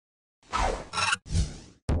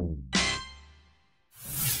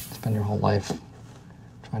spend your whole life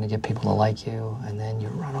trying to get people to like you, and then you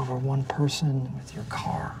run over one person with your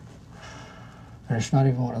car. And it's not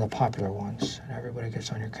even one of the popular ones, and everybody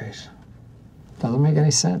gets on your case. Doesn't make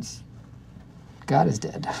any sense. God is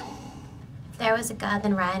dead. If there was a God,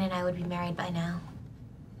 then Ryan and I would be married by now.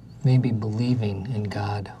 Maybe believing in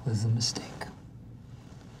God was a mistake.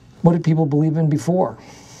 What did people believe in before?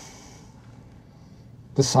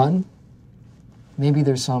 The sun? Maybe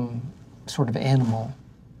there's some sort of animal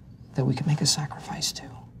that we could make a sacrifice to,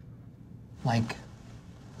 like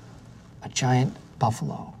a giant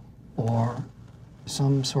buffalo or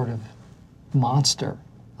some sort of monster,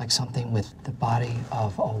 like something with the body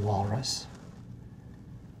of a walrus,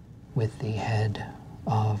 with the head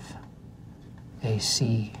of a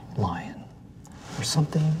sea lion, or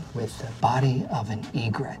something with the body of an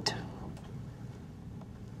egret,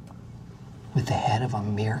 with the head of a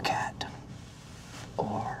meerkat,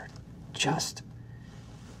 or just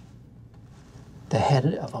the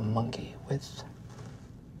head of a monkey with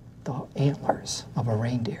the antlers of a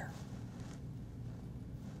reindeer,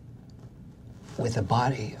 with the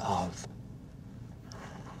body of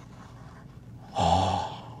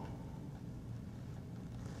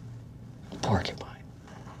porcupine.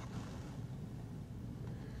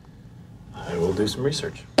 I will do some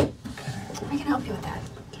research. I can help you with that.